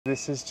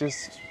This is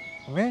just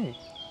me.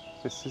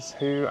 This is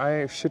who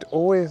I should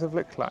always have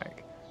looked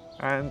like,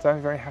 and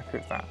I'm very happy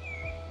with that.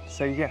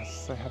 So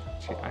yes, I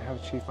have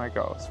achieved my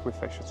goals with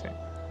Facialteam.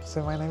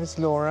 So my name is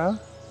Laura.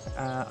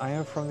 I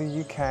am from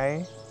the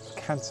UK,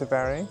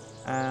 Canterbury,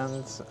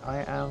 and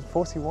I am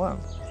 41.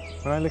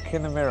 When I look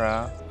in the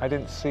mirror, I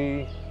didn't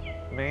see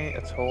me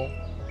at all.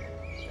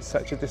 It's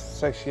such a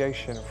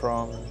disassociation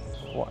from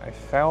what I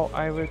felt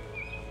I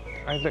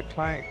looked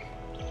like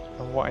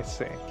and what I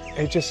see.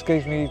 It just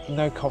gave me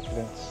no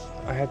confidence.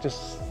 I had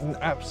just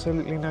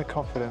absolutely no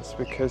confidence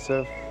because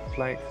of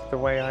the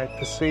way I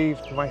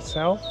perceived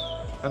myself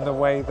and the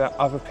way that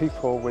other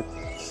people would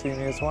see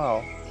me as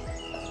well.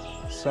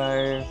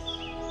 So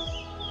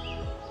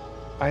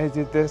I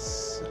did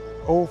this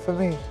all for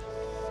me.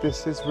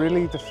 This is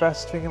really the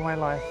first thing in my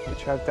life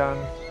which I've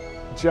done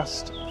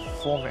just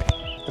for me.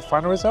 The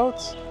final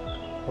results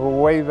were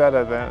way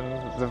better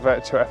than the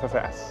virtual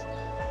FFS.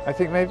 I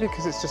think maybe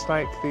because it's just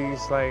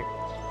these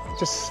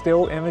just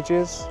still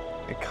images.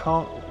 You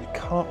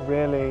can't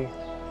really,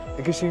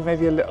 it gives you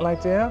maybe a little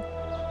idea.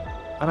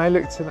 And I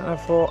looked at it and I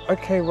thought,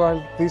 okay,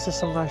 well, these are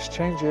some nice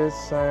changes,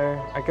 so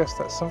I guess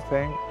that's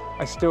something.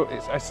 I still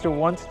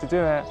wanted to do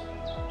it,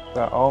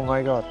 but oh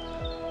my God,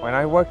 when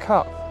I woke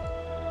up,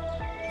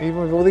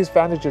 even with all these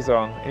bandages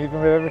on,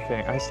 even with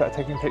everything, I started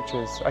taking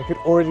pictures. I could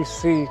already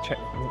see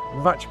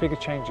much bigger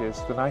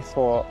changes than I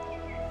thought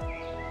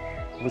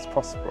was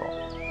possible.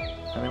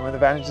 And then when the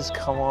bandages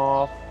come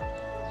off,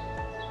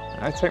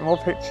 I take more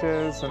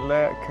pictures and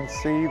look and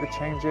see the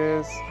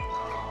changes.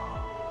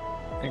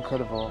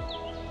 Incredible,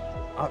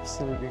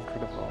 absolutely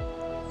incredible.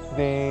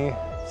 The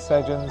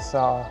surgeons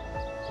are,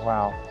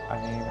 wow. I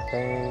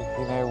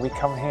mean, we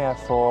come here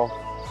for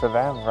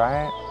them,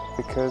 right?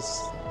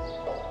 Because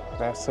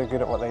they're so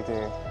good at what they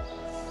do.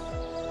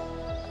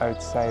 I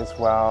would say as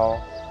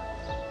well,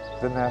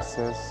 the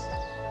nurses,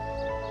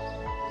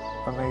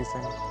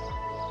 amazing.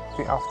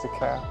 The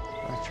aftercare,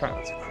 I try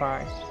not to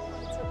cry,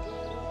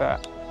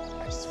 but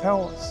I just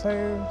felt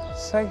so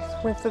safe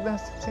with the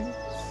nursing team.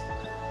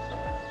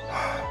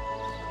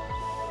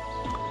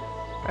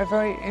 They're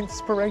very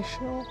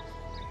inspirational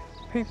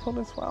people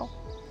as well.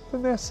 The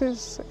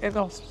nurses in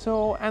the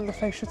hospital and the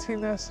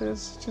Facialteam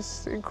nurses,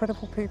 just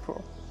incredible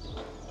people.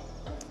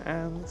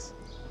 And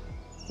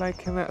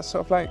in that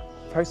sort of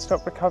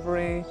post-op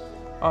recovery,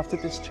 after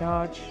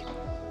discharge,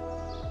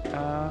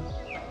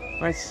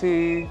 I'd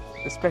see,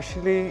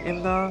 especially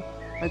in there,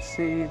 I'd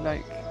see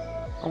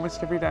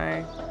almost every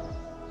day,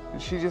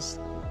 she just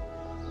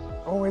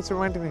always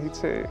reminded me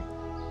to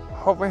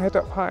hold my head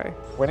up high.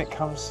 When it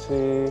comes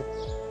to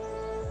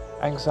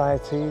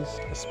anxieties,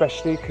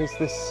 especially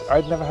because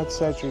I'd never had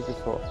surgery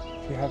before.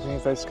 If you have any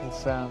of those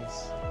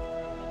concerns,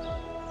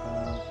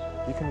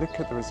 you can look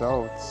at the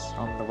results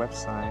on the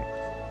website.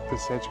 The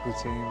surgical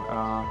team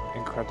are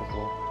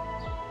incredible.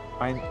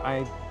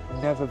 I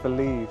never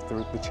believed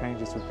the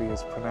changes would be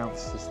as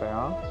pronounced as they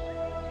are.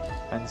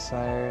 And so,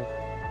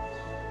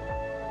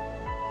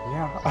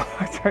 yeah,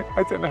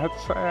 I don't know how to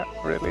say it,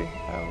 really.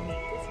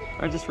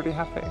 I'm just really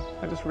happy.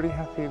 I'm just really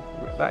happy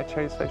that I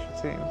chose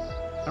Facialteam.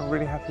 I'm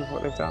really happy with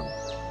what they've done.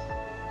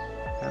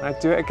 And I'd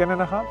do it again in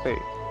a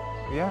heartbeat.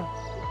 Yeah,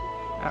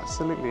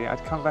 absolutely.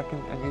 I'd come back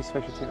and use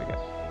Facialteam again.